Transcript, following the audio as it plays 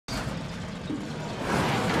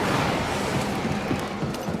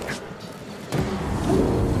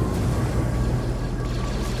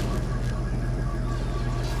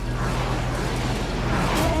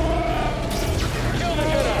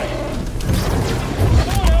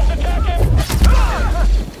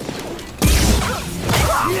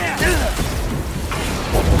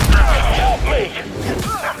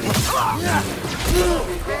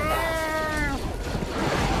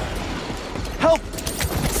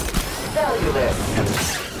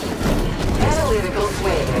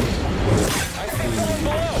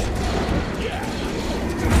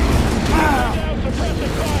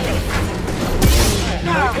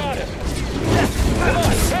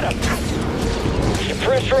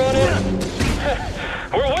Pressure on it.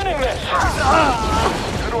 We're winning this.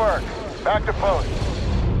 Good work. Back to post.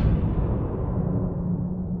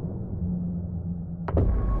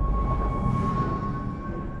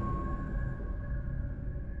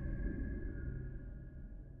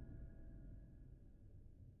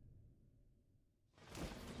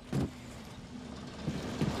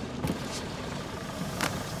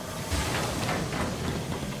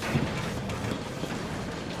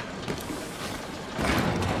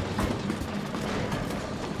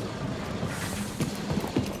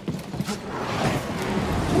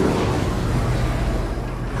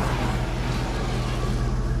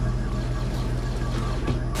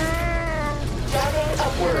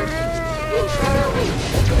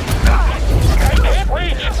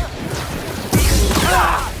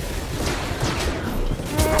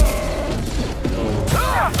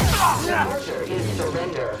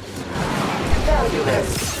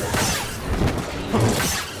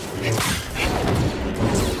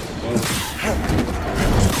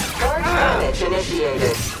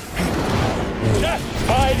 Initiated. Just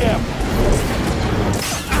find him.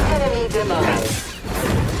 Enemy demise.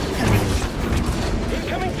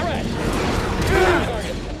 Incoming threat.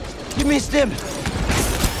 Target. You missed him.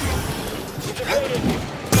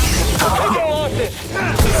 Taking losses.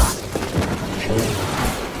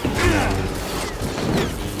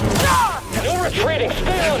 No retreating.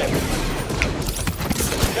 Stay on him.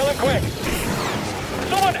 Kill him quick.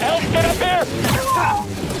 Someone else get up here.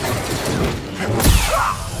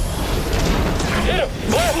 Hit him!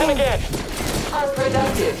 Blast him again!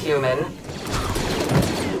 Unproductive, human.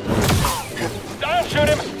 I'll shoot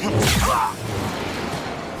him!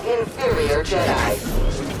 Inferior Jedi.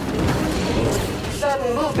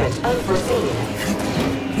 Sudden movement unforeseen.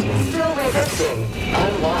 Still resisting.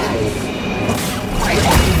 Unwise.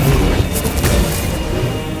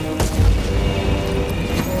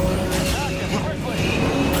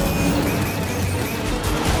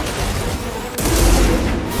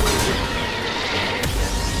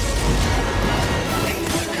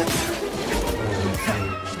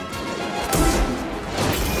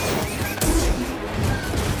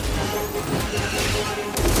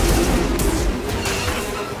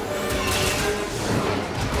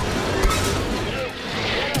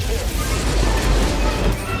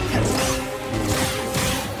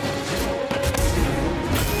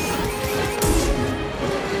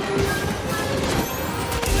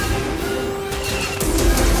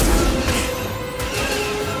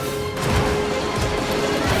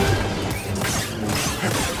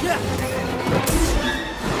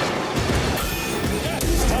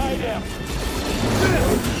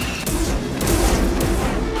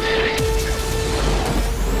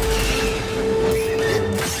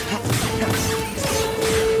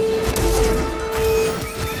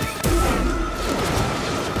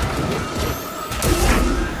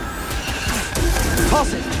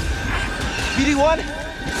 Toss it! BD-1?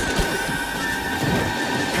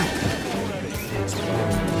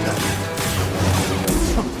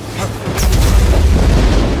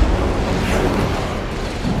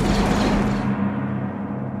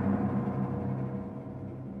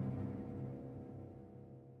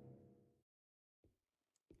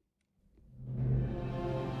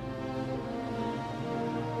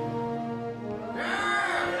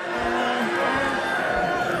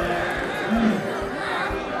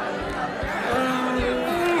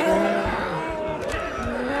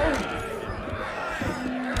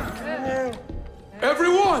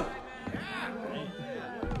 Everyone!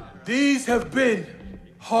 These have been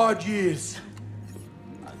hard years.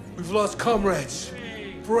 We've lost comrades,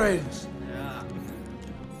 friends,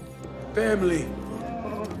 family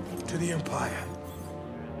to the Empire.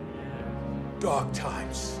 Dark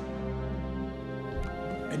times.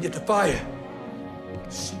 And yet the fire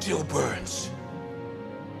still burns.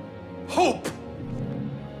 Hope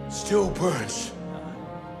still burns.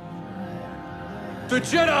 The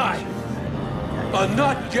Jedi are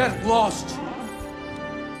not yet lost.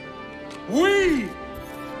 We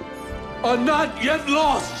are not yet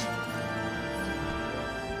lost.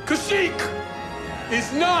 Kashyyyk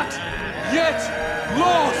is not yet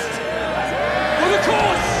lost. For the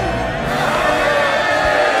cause!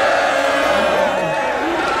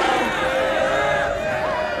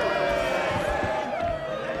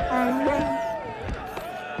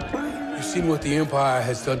 You've seen what the Empire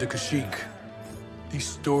has done to Kashyyyk. These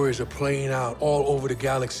stories are playing out all over the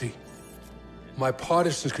galaxy. My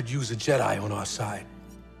partisans could use a Jedi on our side.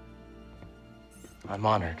 I'm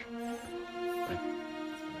honored. But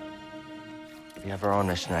we have our own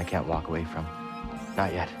mission I can't walk away from.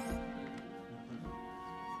 Not yet.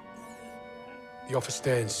 The offer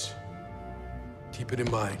stands. Keep it in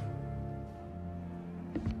mind.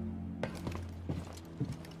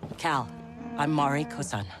 Cal, I'm Mari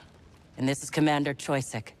Kosan, and this is Commander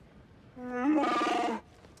Choisik.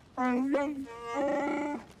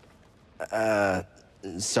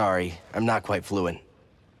 Sorry. I'm not quite fluent.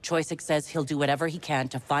 Choisik says he'll do whatever he can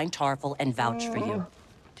to find Tarful and vouch for you.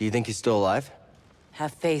 Do you think he's still alive?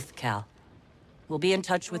 Have faith, Cal. We'll be in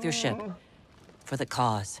touch with your ship. For the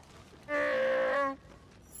cause.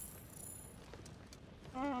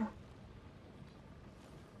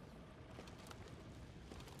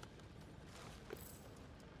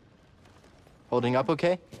 Holding up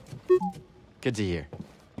okay? Good to hear.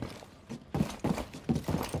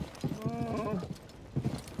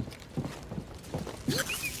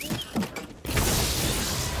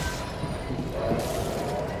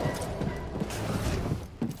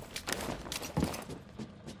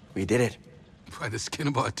 We did it. By the skin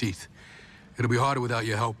of our teeth. It'll be harder without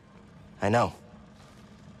your help. I know.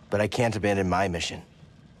 But I can't abandon my mission.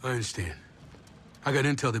 I understand. I got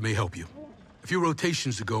intel that may help you. A few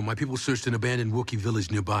rotations ago, my people searched an abandoned Wookiee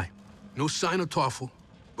village nearby. No sign of Tarful,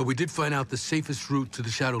 but we did find out the safest route to the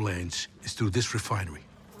Shadowlands is through this refinery.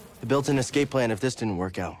 I built an escape plan if this didn't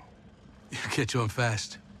work out. You catch on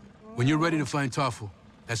fast. When you're ready to find Tarful,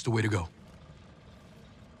 that's the way to go.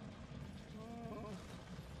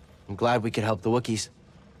 I'm glad we could help the Wookiees.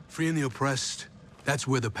 Freeing the oppressed, that's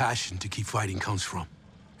where the passion to keep fighting comes from.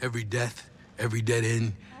 Every death, every dead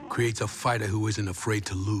end, creates a fighter who isn't afraid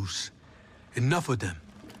to lose. Enough of them,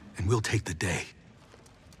 and we'll take the day.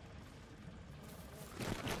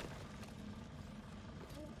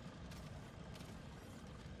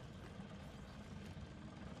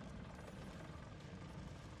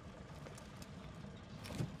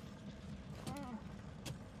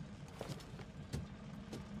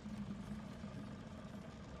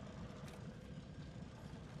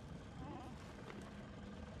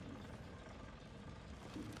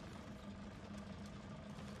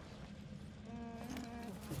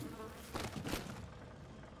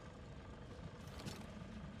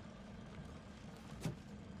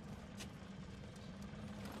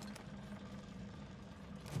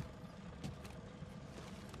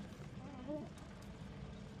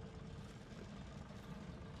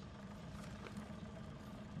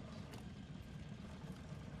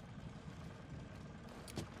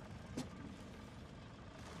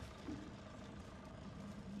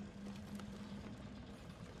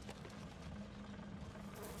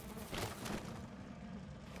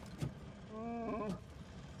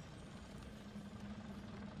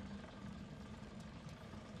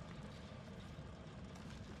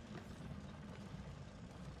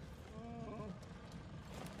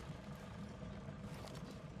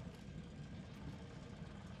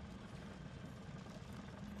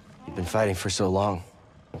 You've been fighting for so long.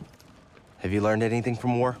 Have you learned anything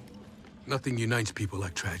from war? Nothing unites people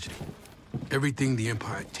like tragedy. Everything the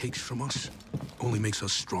Empire takes from us only makes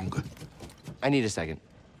us stronger. I need a second.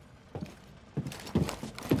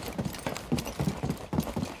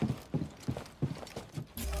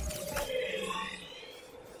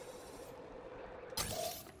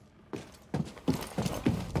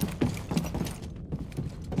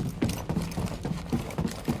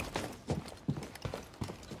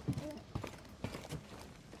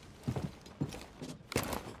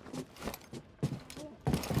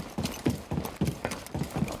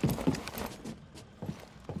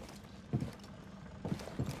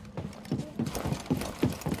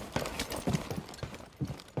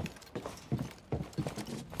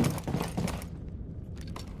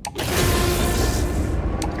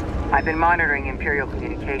 I've been monitoring Imperial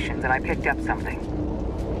communications, and I picked up something.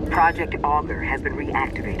 Project Augur has been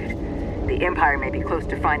reactivated. The Empire may be close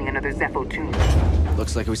to finding another Zepho tomb.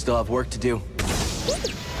 Looks like we still have work to do.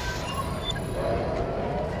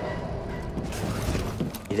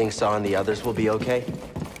 You think Saw and the others will be okay?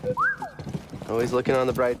 Always looking on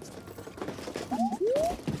the bright...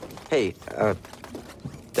 Hey,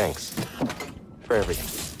 thanks. For everything.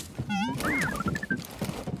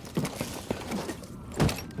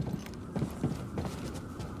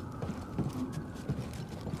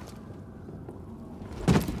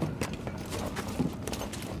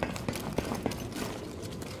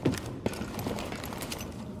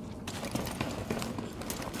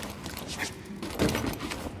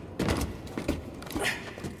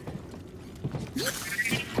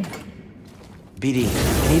 BD,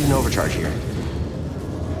 I need an overcharge here.